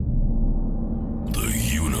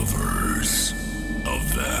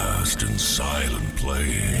in silent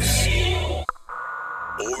place?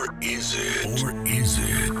 Or is it?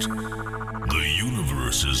 The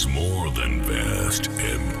universe is more than vast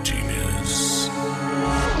emptiness,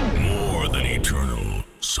 more than eternal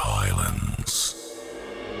silence,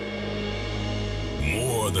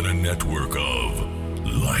 more than a network of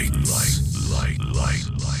lights.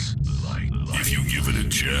 If you give it a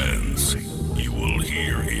chance, you will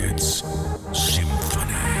hear its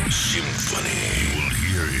symphony. You will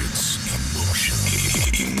hear its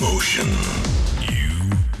emotion.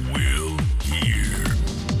 You will hear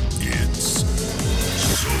its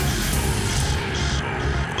soul.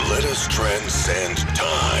 Let us transcend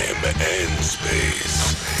time and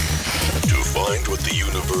space to find what the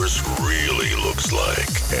universe really looks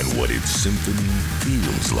like and what its symphony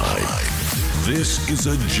feels like. This is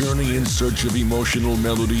a journey in search of emotional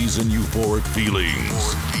melodies and euphoric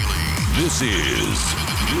feelings. This is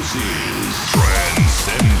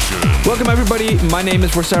Trancescension. Welcome everybody, my name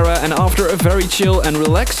is Forsera, and after a very chill and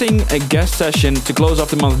relaxing guest session to close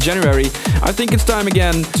off the month of January, I think it's time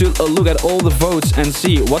again to look at all the votes and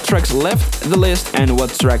see what tracks left the list and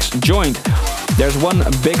what tracks joined. There's one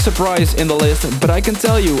big surprise in the list, but I can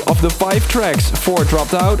tell you, of the 5 tracks, 4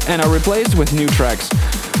 dropped out and are replaced with new tracks.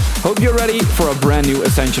 Hope you're ready for a brand new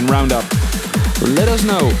Ascension Roundup. Let us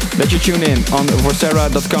know that you tune in on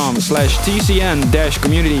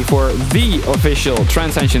forsera.com/TCN-community for the official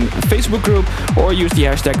Trancescension Facebook group, or use the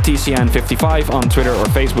hashtag TCN55 on Twitter or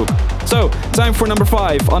Facebook. So, time for number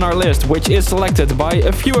 5 on our list, which is selected by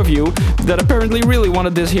a few of you that apparently really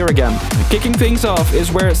wanted this here again. Kicking things off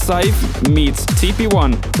is where Scythe meets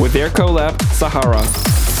TP1 with their collab Sahara.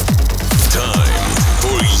 Time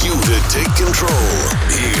for you to take control.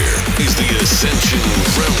 Here is the Ascension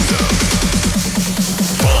Roundup.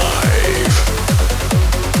 5.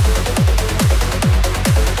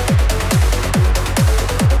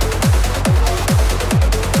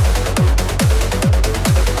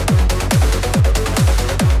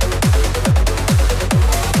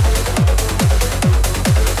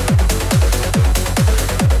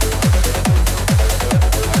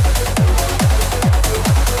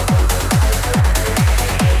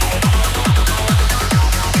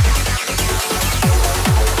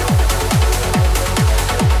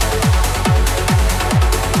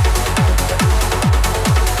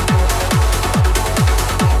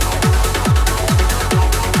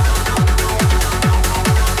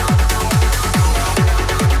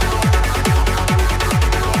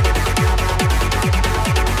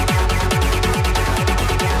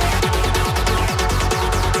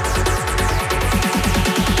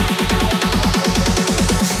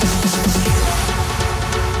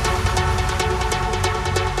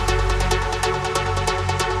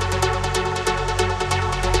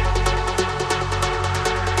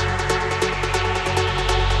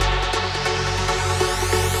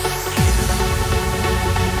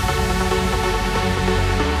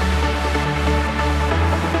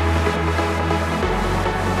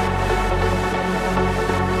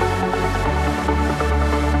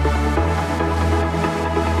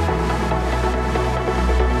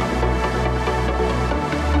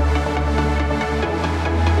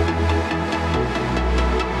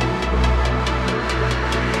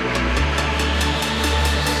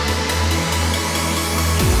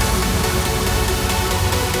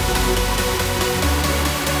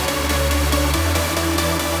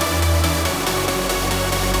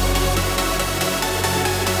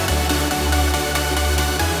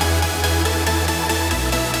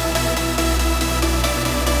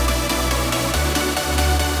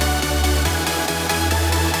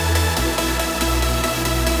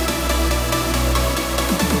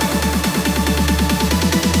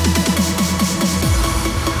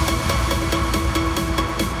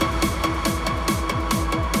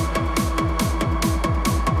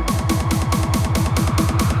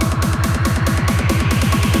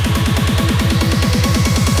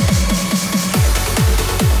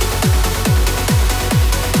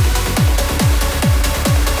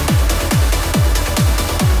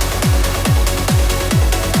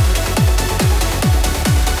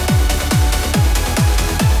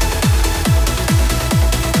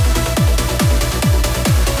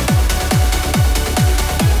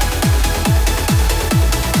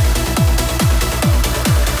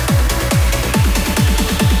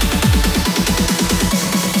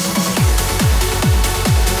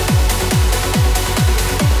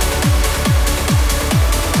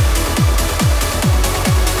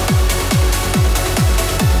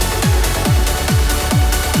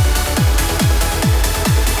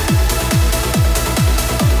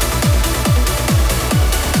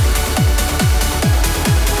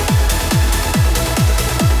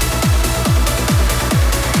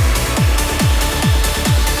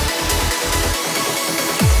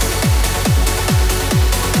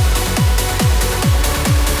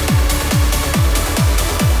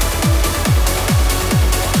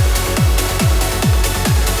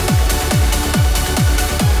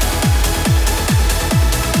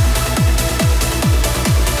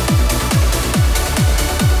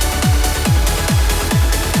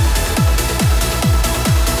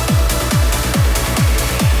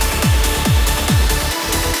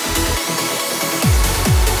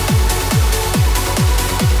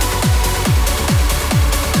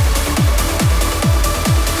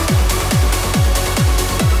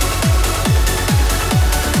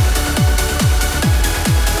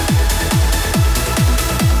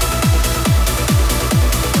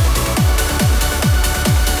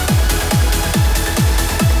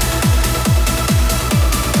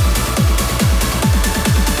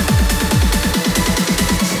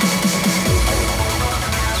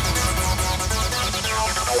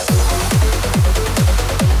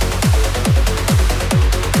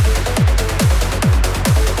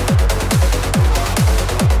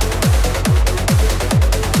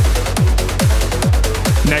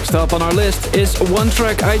 Next up on our list is one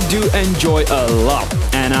track I do enjoy a lot,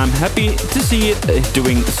 and I'm happy to see it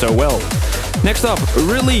doing so well. Next up,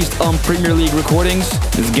 released on Premier League Recordings,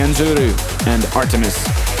 is Genzuru and Artemis.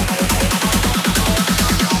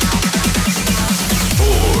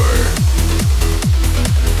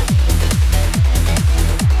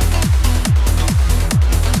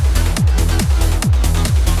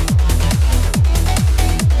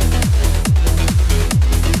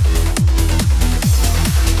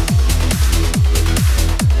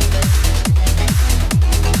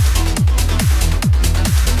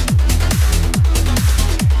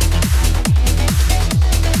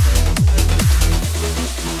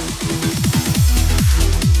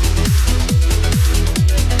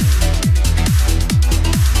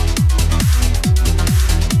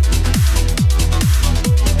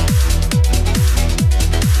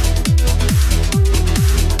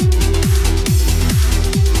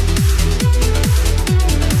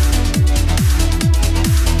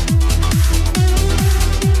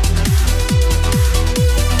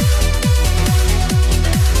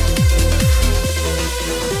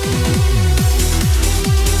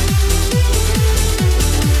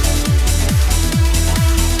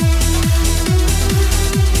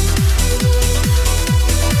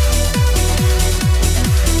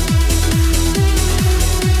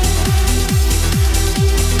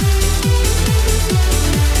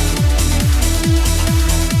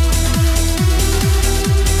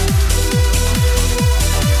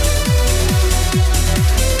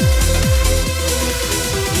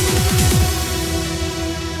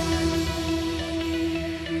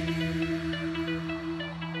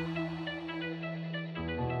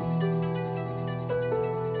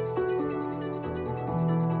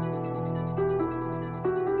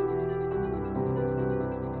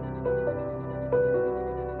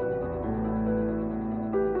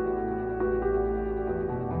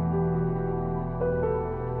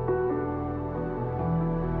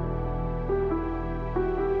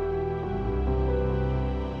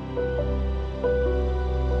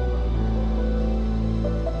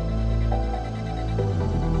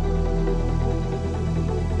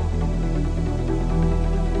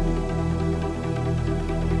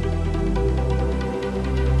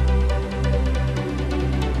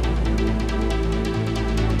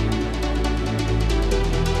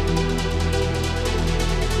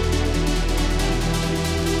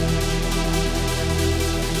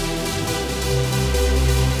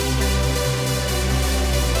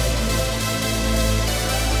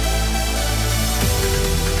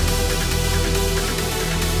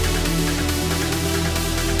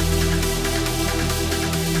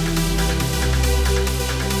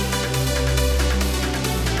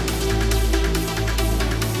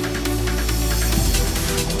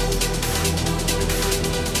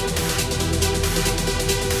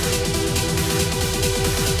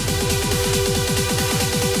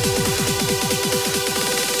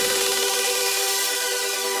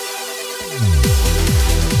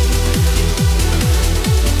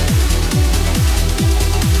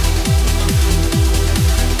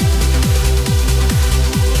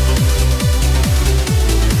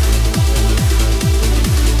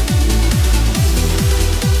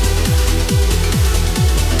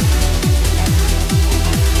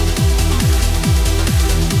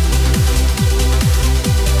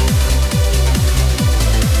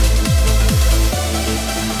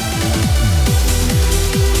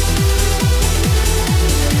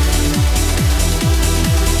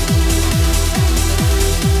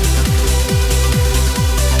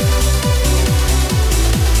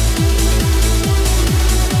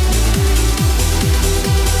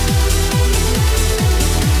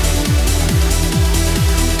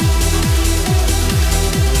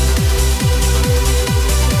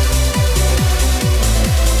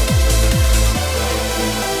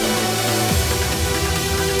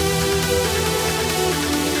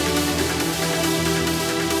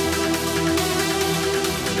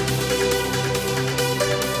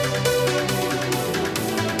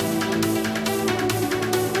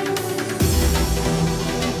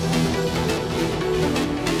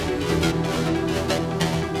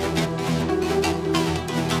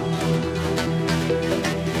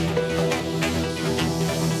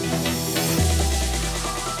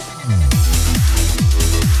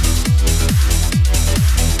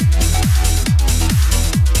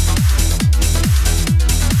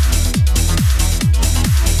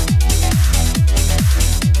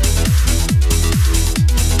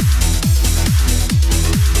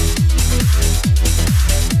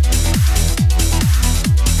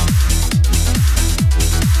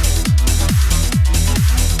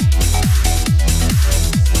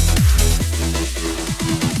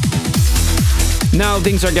 Now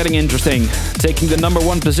things are getting interesting. Taking the number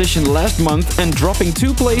 1 position last month and dropping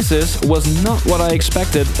 2 places was not what I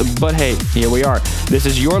expected, but hey, here we are. This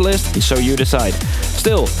is your list, so you decide.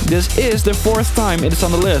 Still, this is the 4th time it is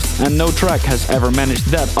on the list, and no track has ever managed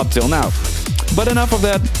that up till now. But enough of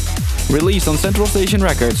that. Released on Central Station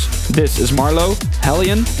Records, this is Marlowe,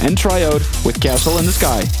 Hellion, and Triode with Castle in the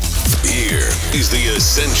Sky. Here is the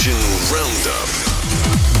Ascension Roundup.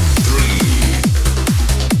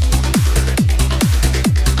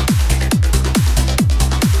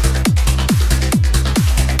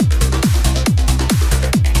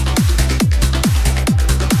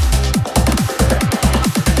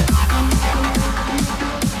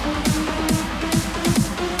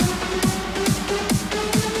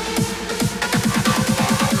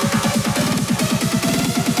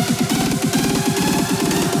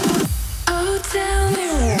 Oh, tell me.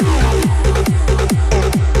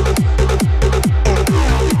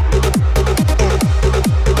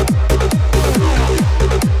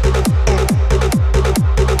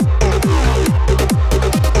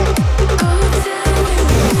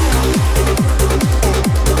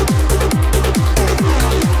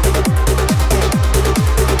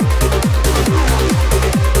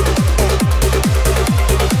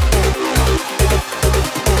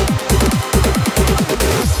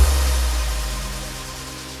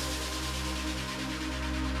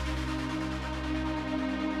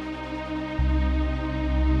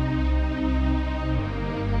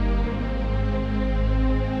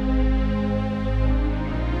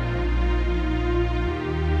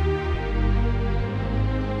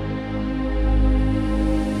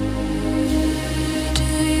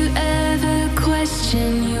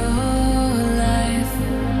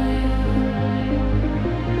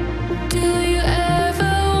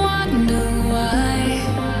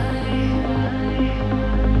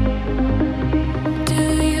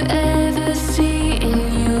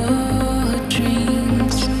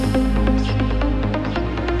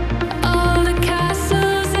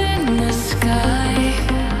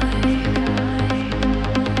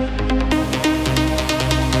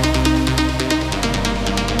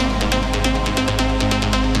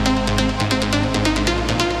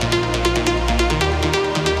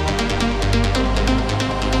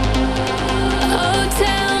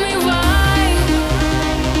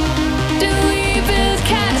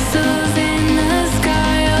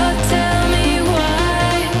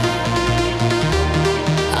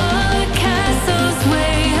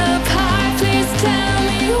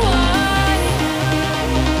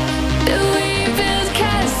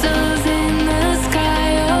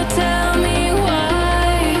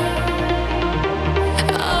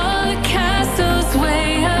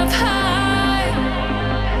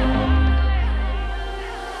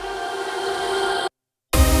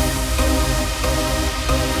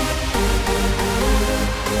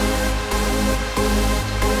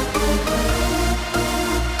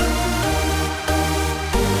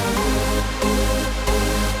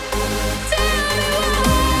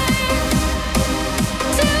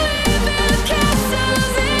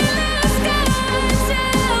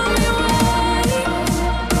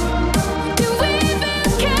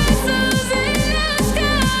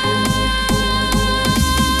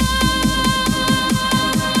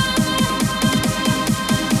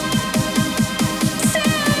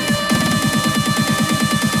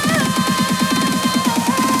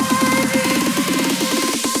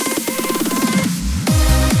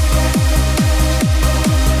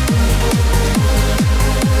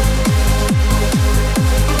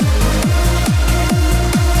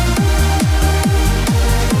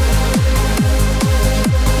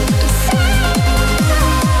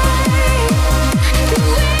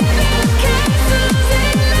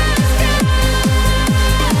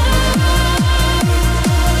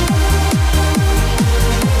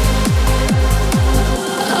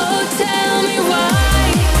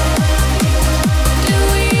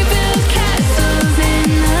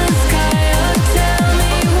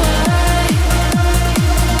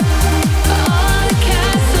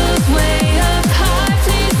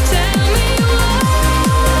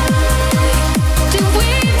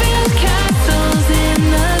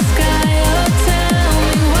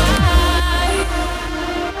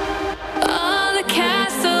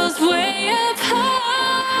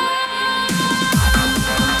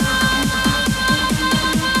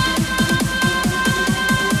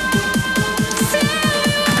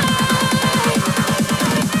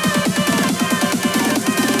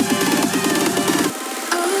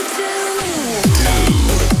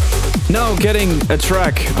 now getting a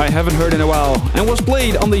track I haven't heard in a while and was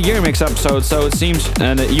played on the Year Mix episode, so it seems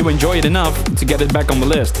you enjoy it enough to get it back on the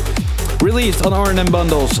list. Released on R&M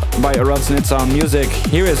Bundles by Trancescension Music,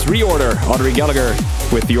 here is Reorder, Audrey Gallagher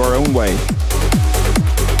with Your Own Way.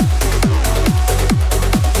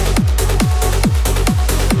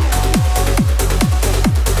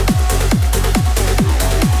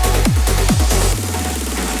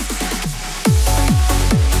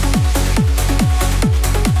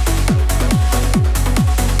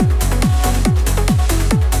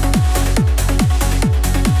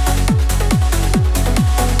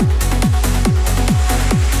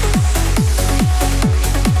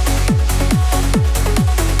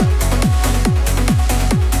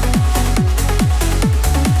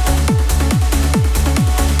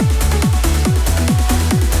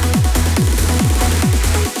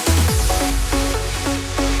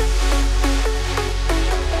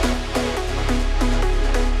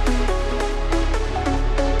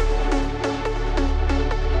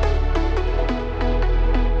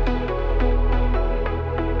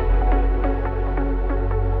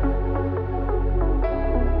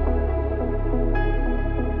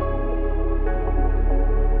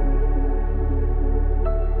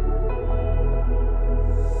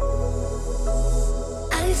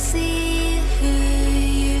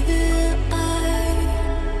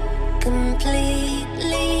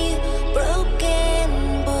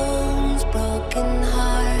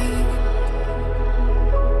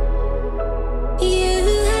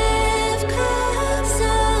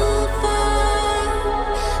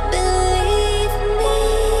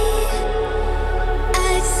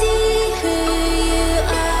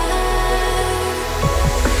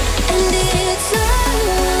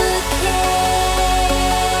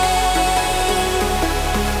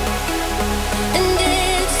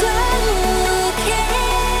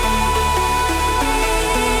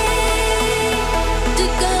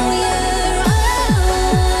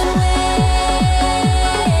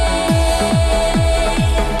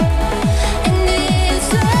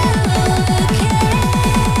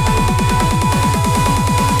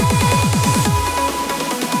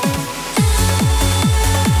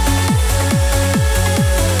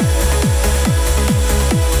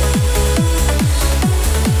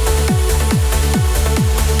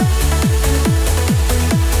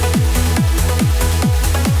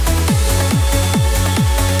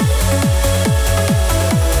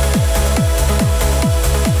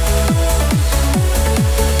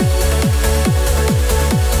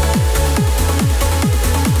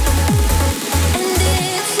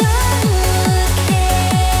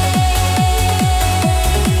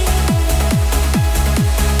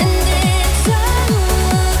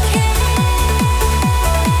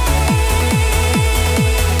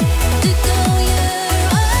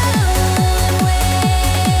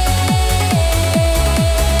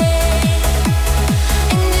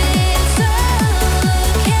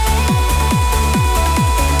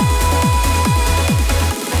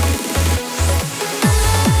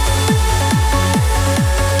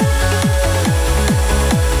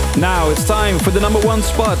 It's time for the number one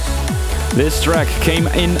spot. This track came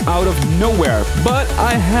in out of nowhere, but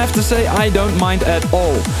I have to say I don't mind at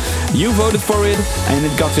all. You voted for it and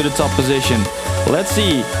it got to the top position. Let's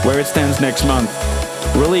see where it stands next month.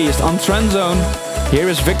 Released on Transzone, here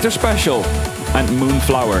is Victor Special and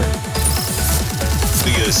Moonflower.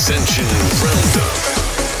 The Ascension Roundup.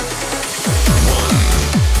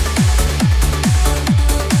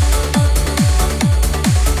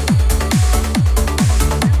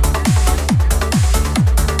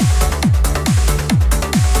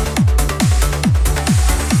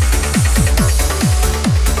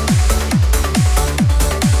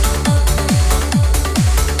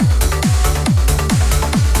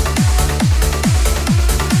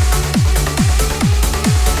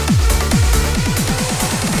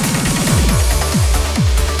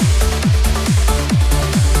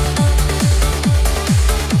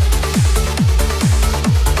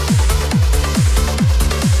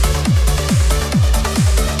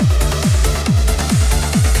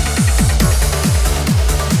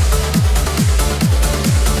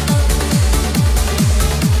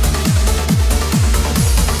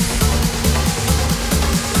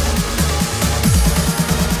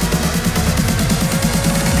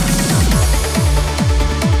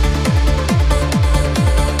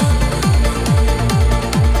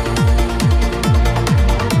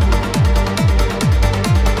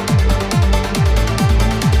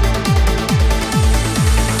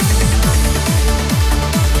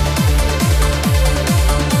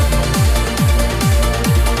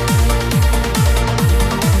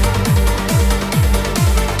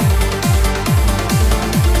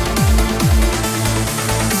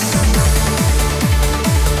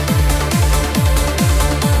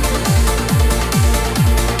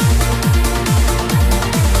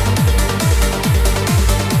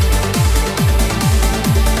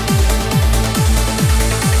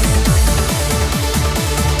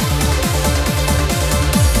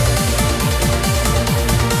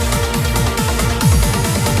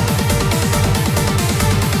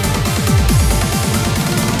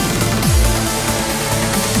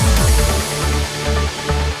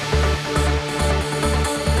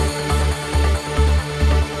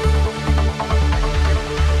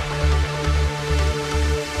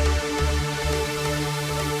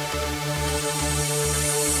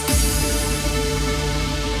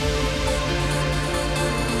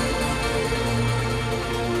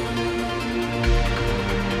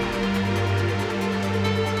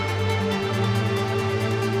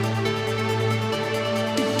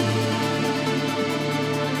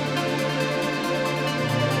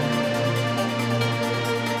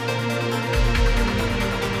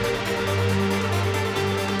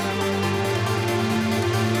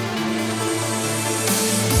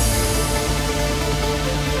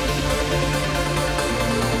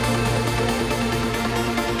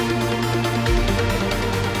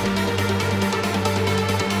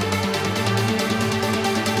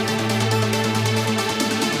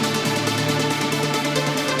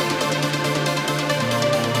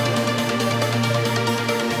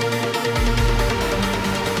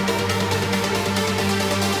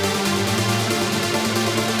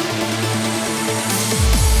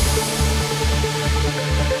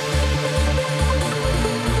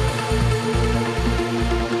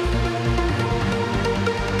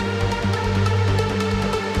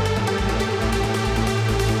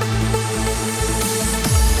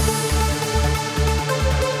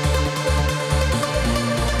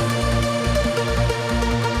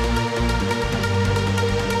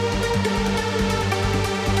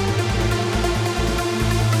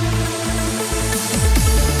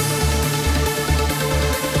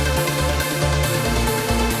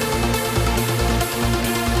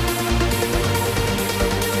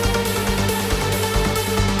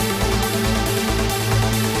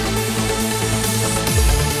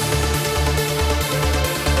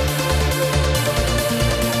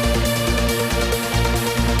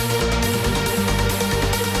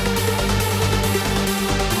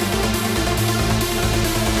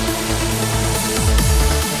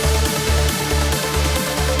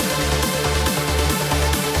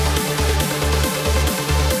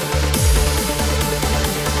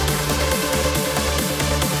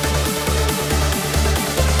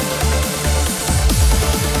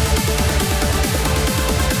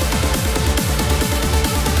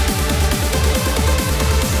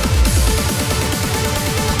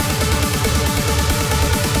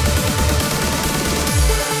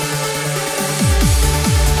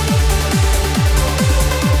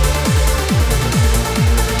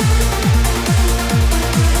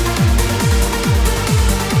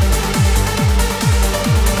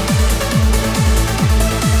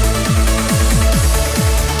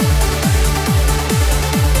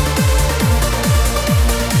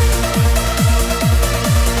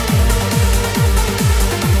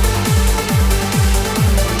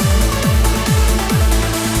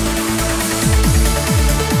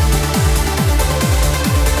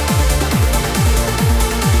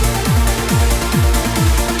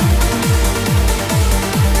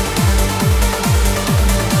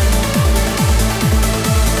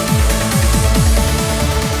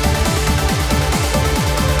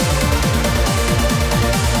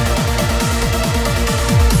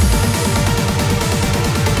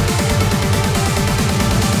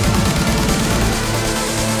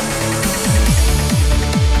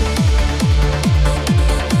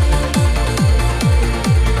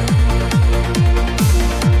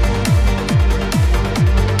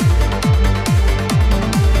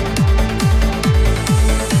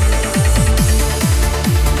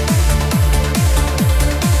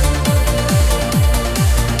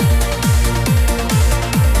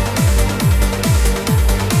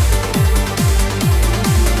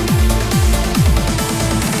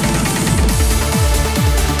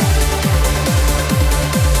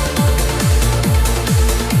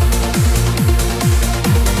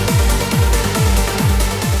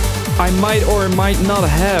 I might or might not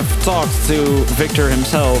have talked to Victor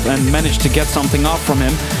himself and managed to get something off from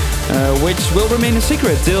him, which will remain a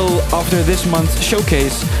secret till after this month's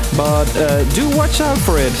showcase, but do watch out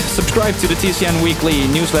for it. Subscribe to the TCN Weekly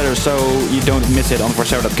newsletter so you don't miss it on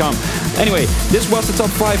forsera.com. Anyway, this was the top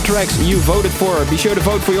 5 tracks you voted for. Be sure to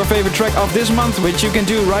vote for your favorite track of this month, which you can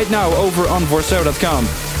do right now over on forsera.com.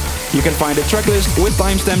 You can find a track list with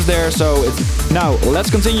timestamps there, so now let's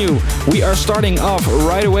continue. We are starting off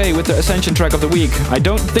right away with the Ascension track of the week. I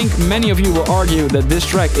don't think many of you will argue that this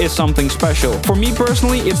track is something special. For me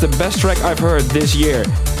personally, it's the best track I've heard this year.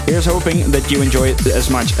 Here's hoping that you enjoy it as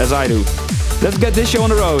much as I do. Let's get this show on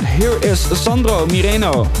the road. Here is Sandro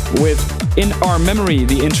Mireno with In Our Memory,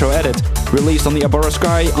 the intro edit, released on the Abora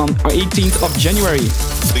Sky on 18th of January.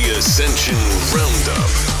 The Ascension Roundup.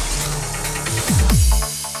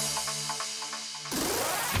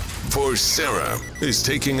 Forsera is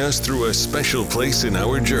taking us through a special place in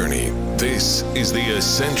our journey. This is the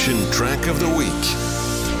Ascension track of the week.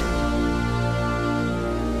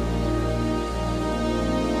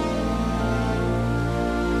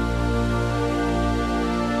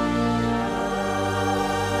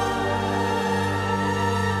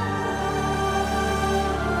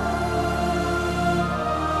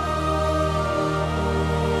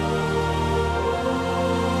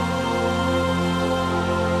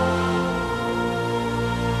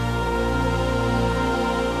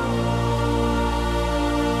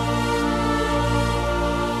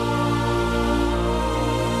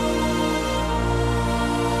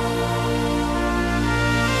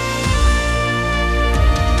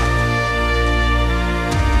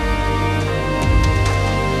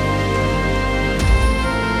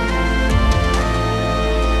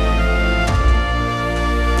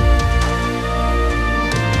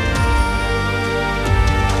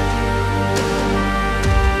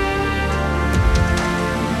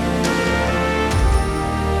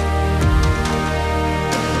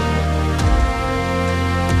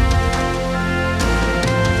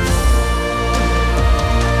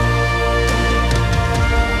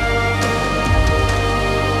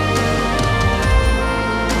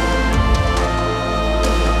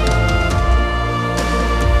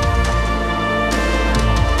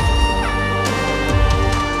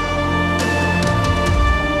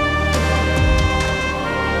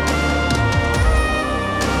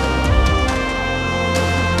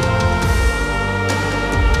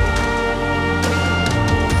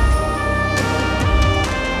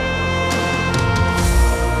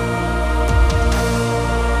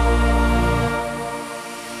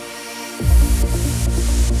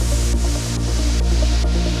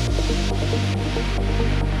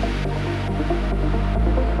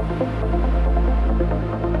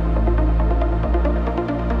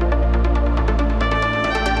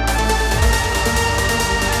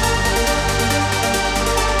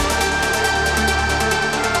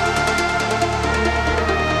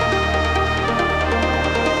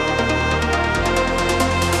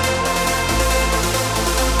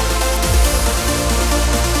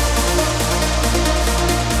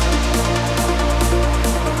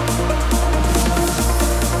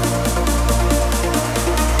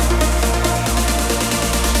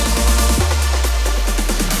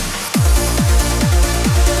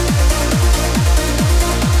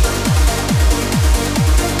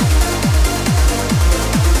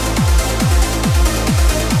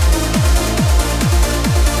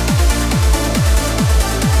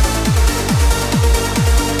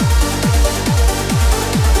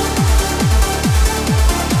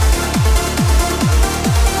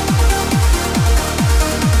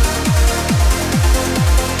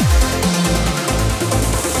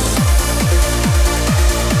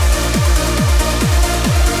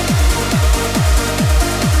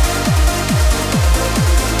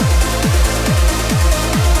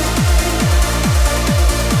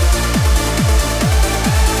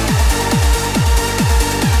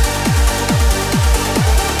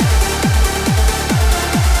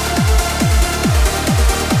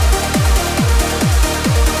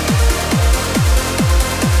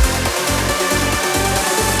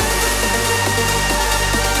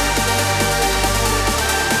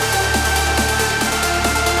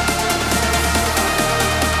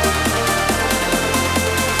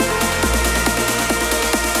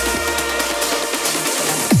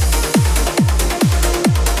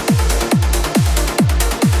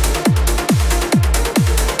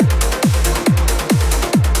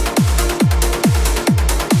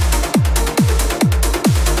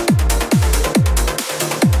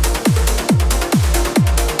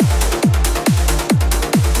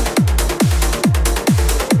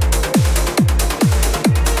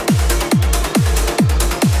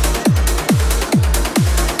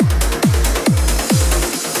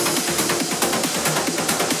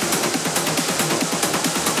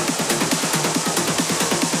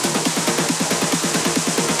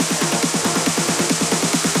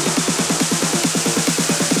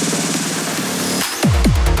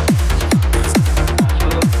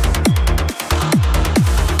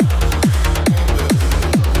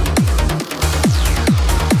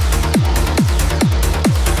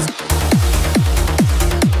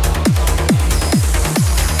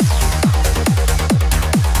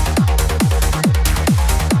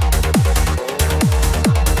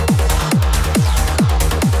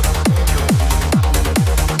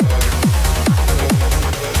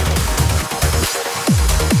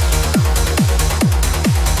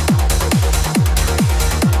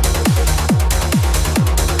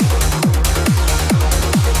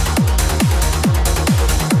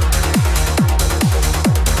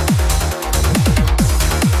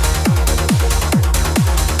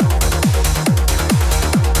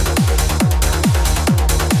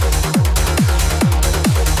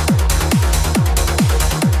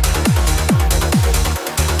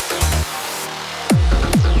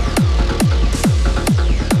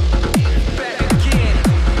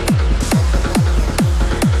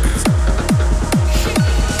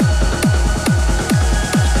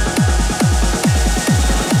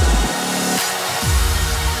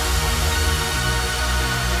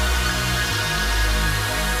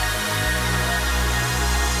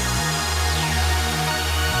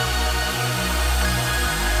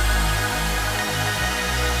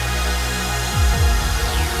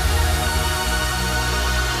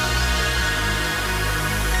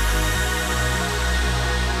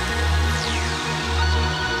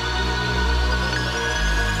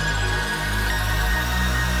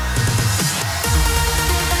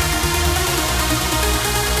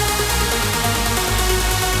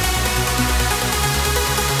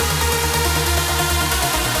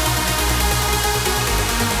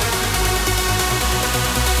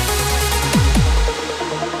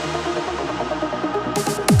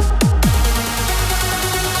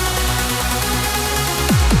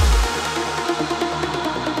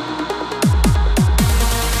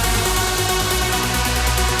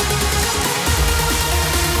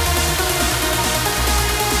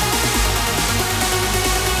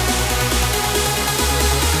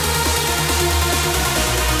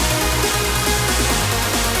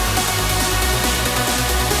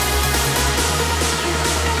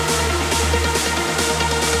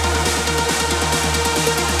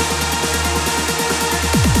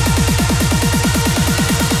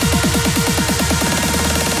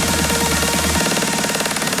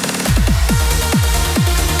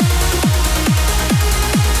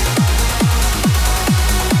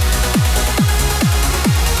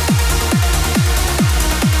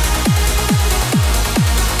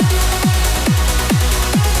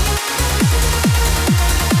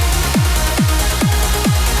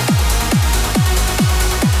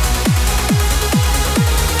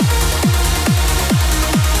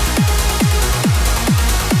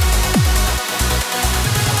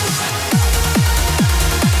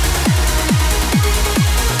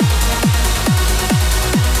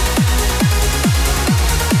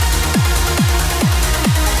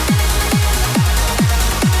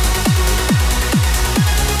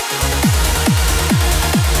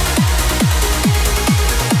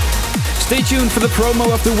 tuned for the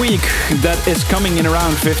promo of the week that is coming in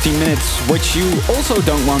around 15 minutes, which you also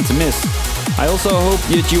don't want to miss. I also hope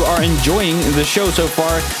that you are enjoying the show so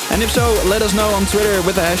far, and if so, let us know on Twitter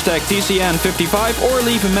with the hashtag TCN55 or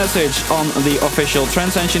leave a message on the official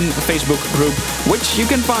Trancescension Facebook group, which you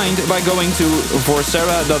can find by going to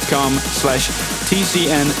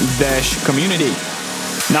vorsera.com/TCN-community.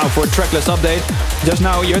 Now for a tracklist update. Just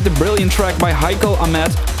now you heard the brilliant track by Heiko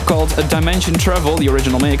Ahmed called A Dimension Travel, the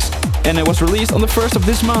original mix, and it was released on the 1st of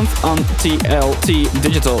this month on TLT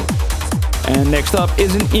Digital. And next up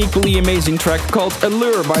is an equally amazing track called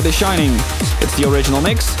Allure by The Shining. It's the original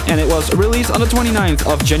mix, and it was released on the 29th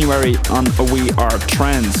of January on We Are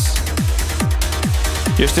Trance.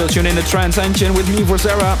 You're still tuned in to Trancescension with me,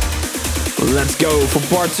 Vorsera. Let's go for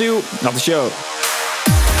part 2 of the show.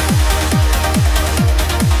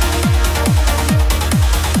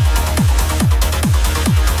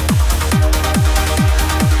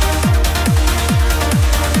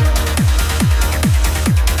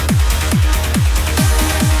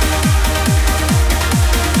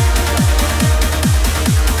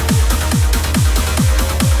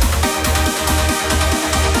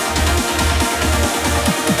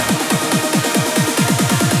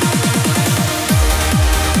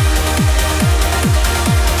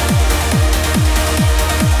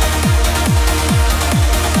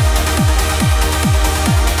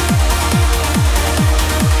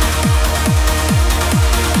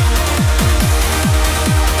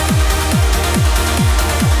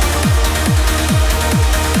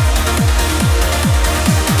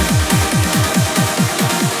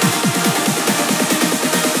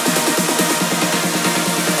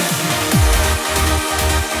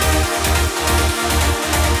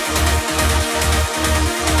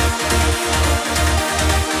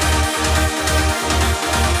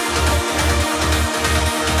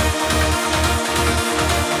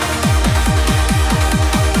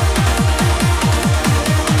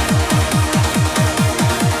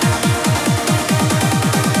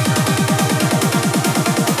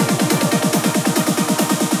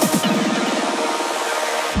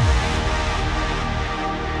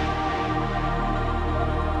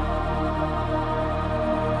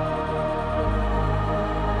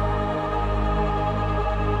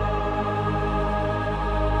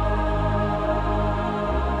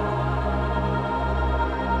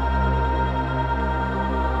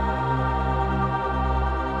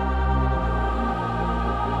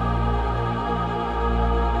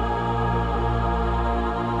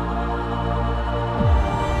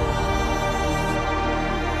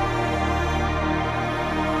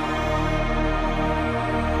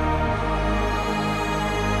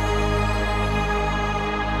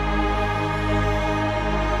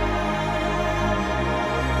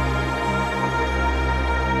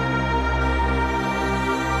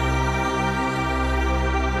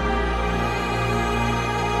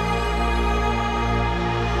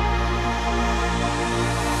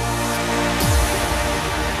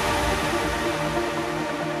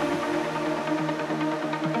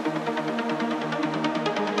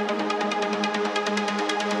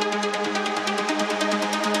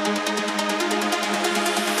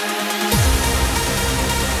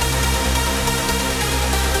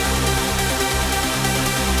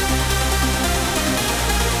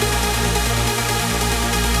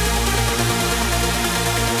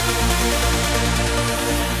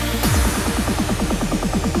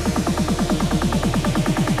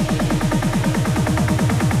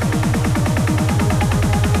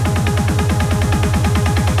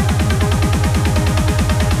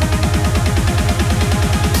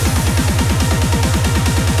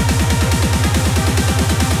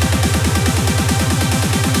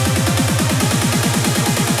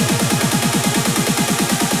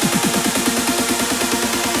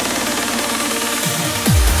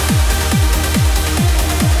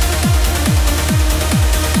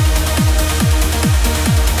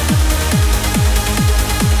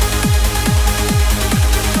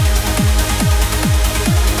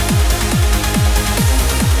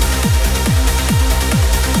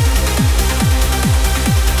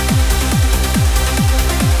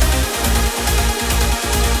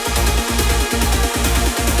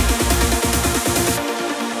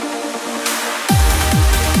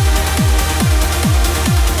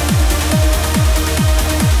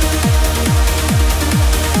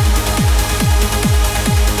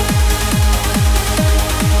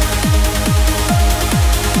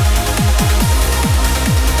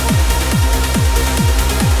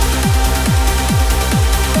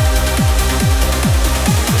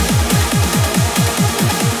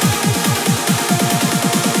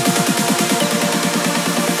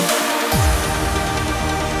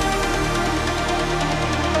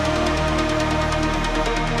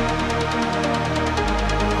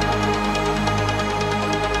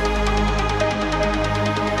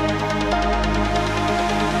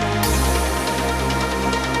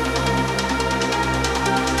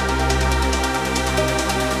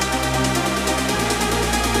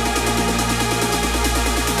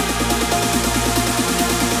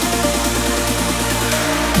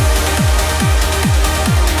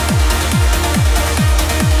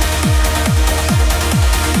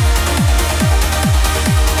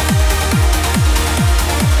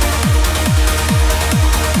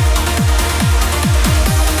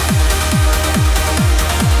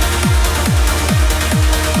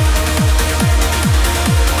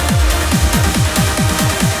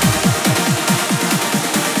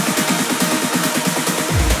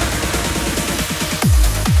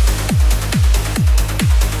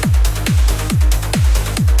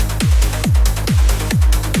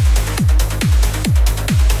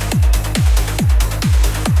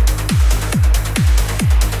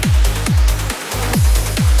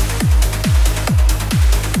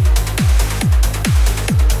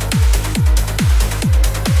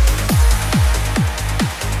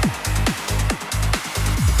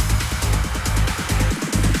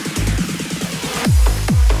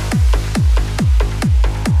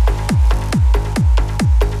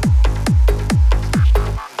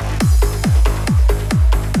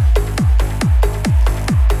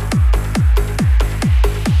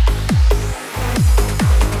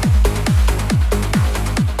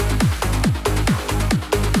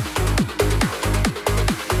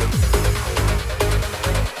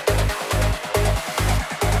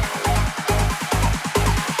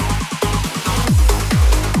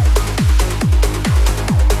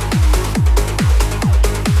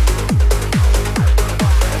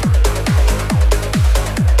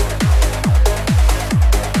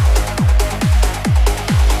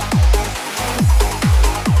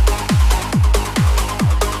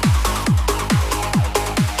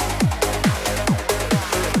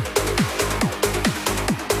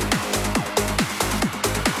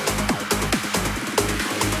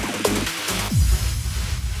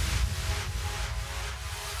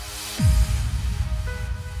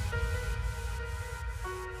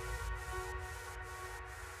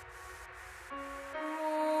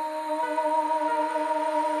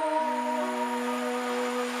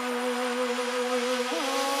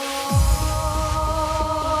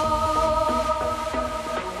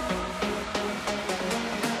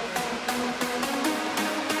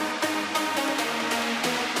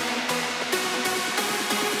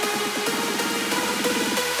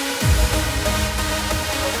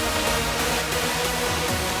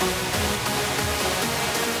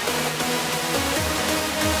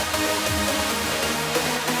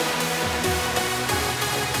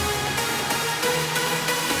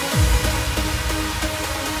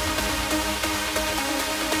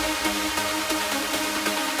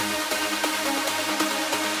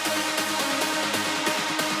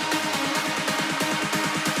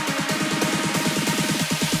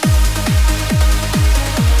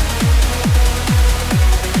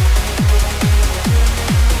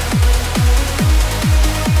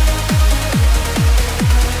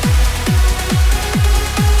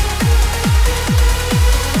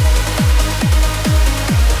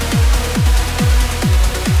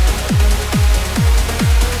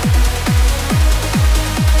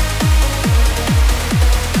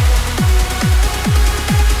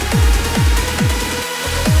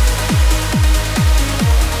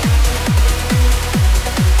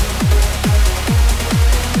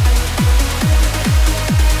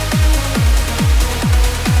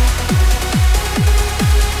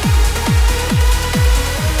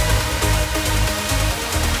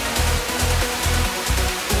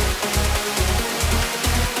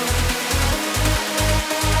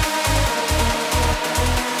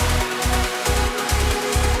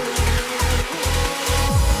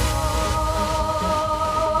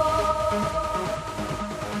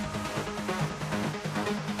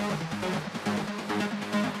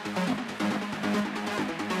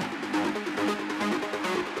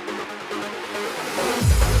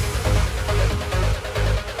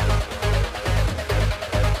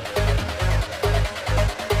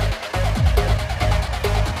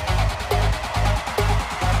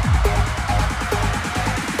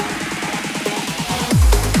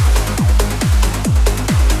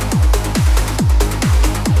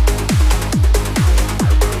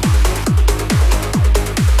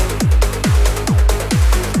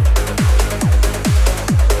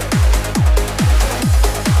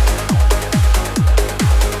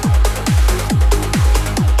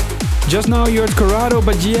 Just now you heard Corrado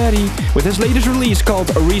Baggieri with his latest release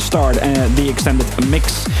called Restart, the extended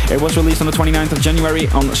mix. It was released on the 29th of January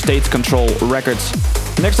on State Control Records.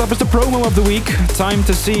 Next up is the promo of the week. Time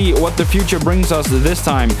to see what the future brings us this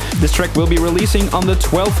time. This track will be releasing on the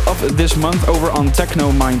 12th of this month over on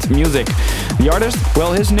Techno Mind Music. The artist?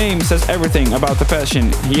 Well, his name says everything about the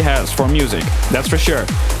passion he has for music, that's for sure.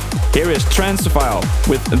 Here is Trancescension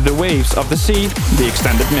with The Waves of the Sea, the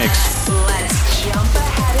extended mix. Let's jump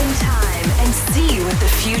ahead in time and see what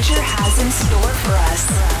the future has in store for us.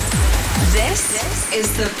 This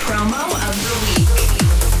is the promo of the week.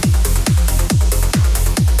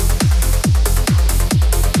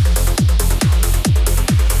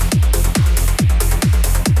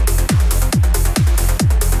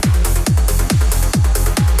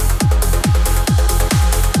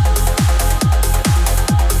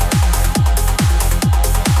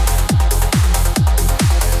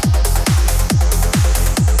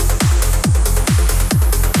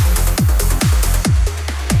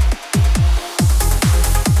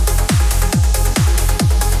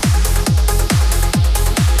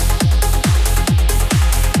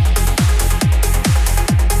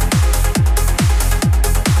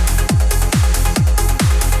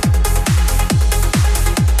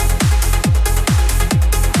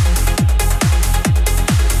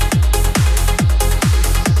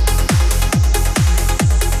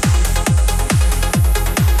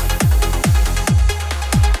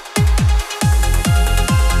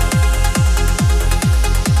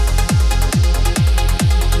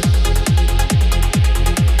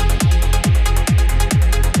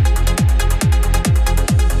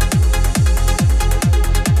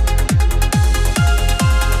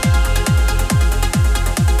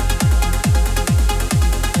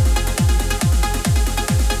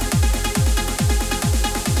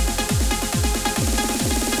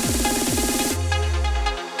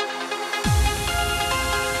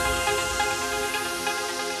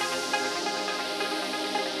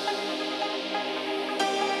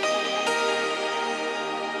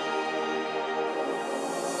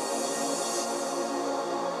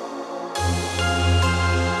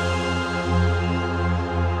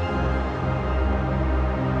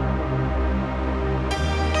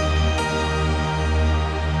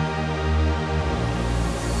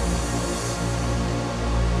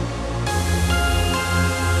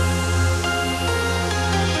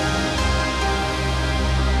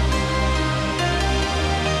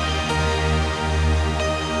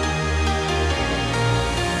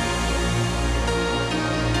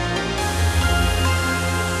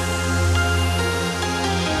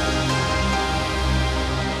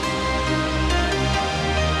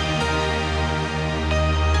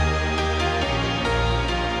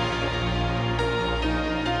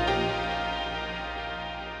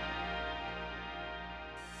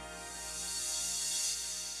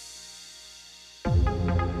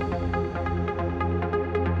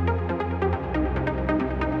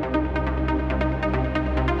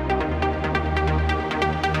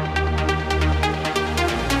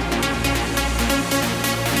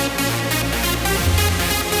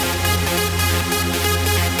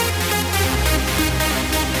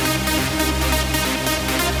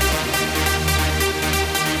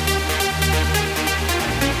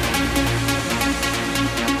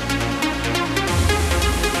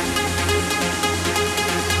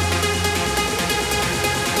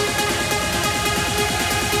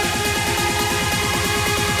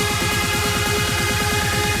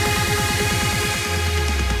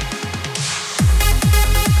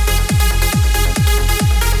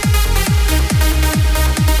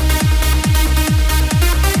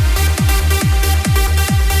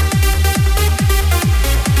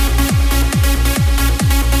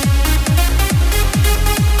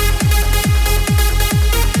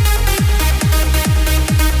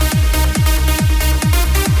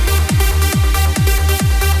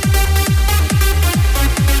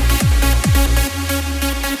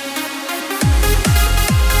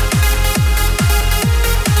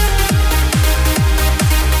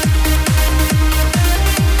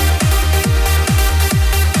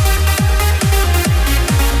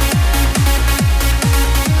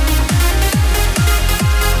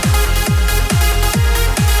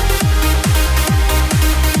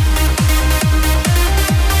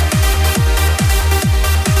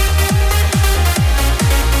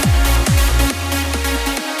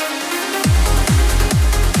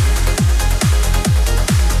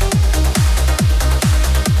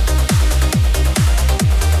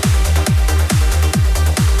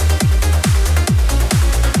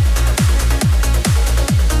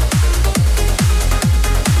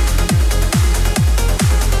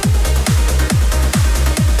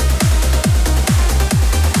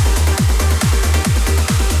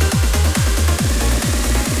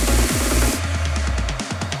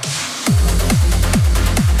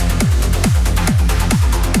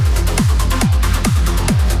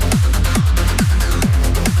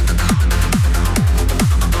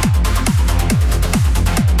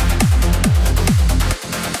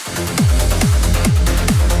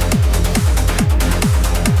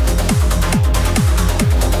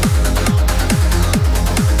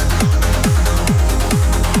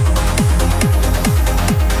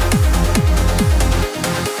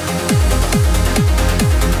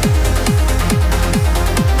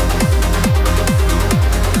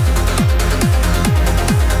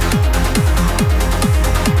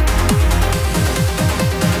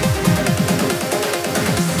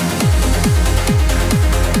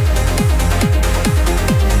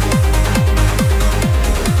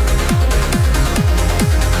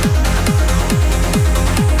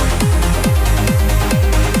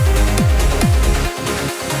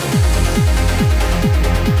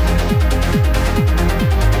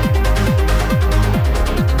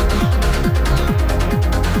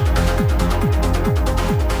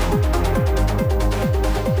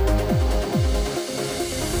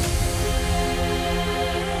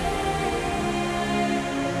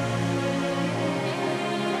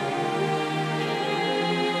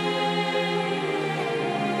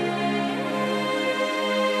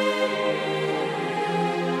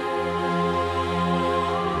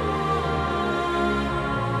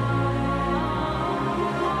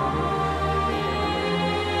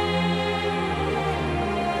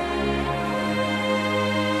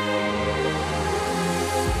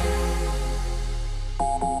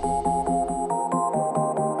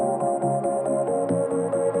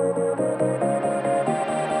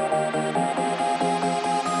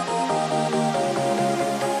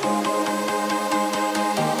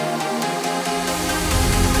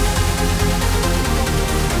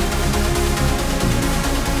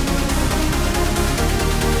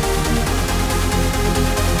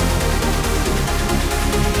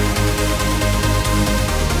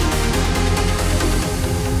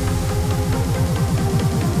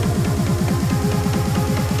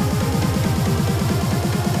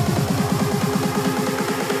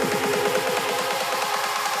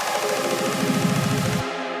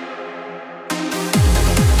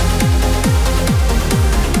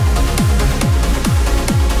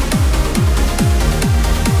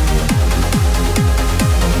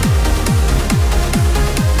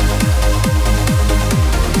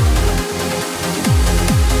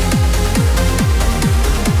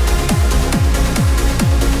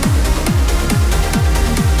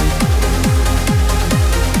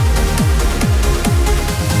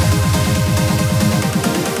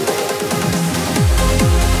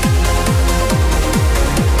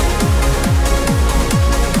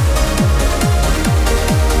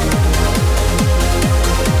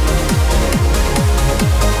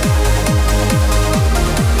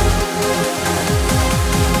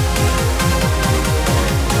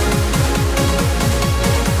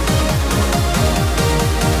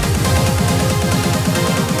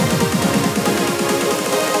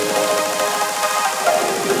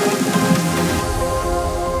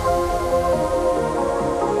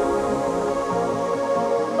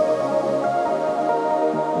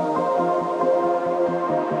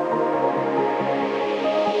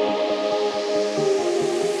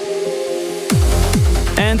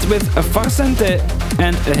 end with Farcente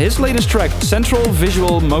and his latest track, Central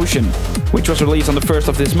Visual Motion, which was released on the 1st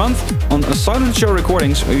of this month. On Silent Show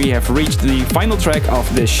Recordings, we have reached the final track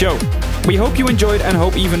of this show. We hope you enjoyed and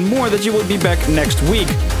hope even more that you will be back next week.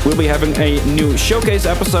 We'll be having a new showcase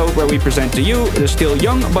episode where we present to you the still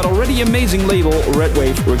young but already amazing label Red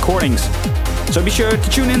Wave Recordings. So be sure to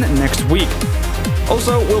tune in next week.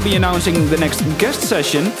 Also, we'll be announcing the next guest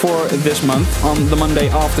session for this month on the Monday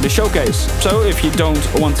after the showcase. So if you don't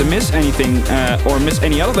want to miss anything or miss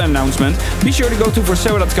any other announcement, be sure to go to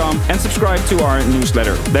forsera.com and subscribe to our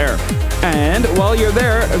newsletter there. And while you're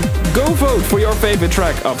there, go vote for your favorite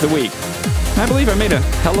track of the week. I believe I made a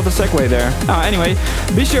hell of a segue there. Anyway,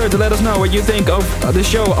 be sure to let us know what you think of the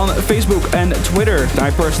show on Facebook and Twitter.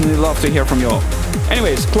 I personally love to hear from you all.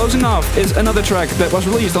 Anyways, closing off is another track that was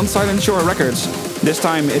released on Silent Shore Records. This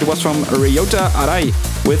time it was from Ryota Arai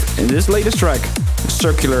with this latest track,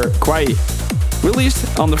 Circular Kwai,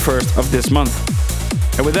 released on the 1st of this month.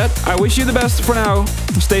 And with that, I wish you the best for now.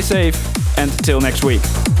 Stay safe and till next week.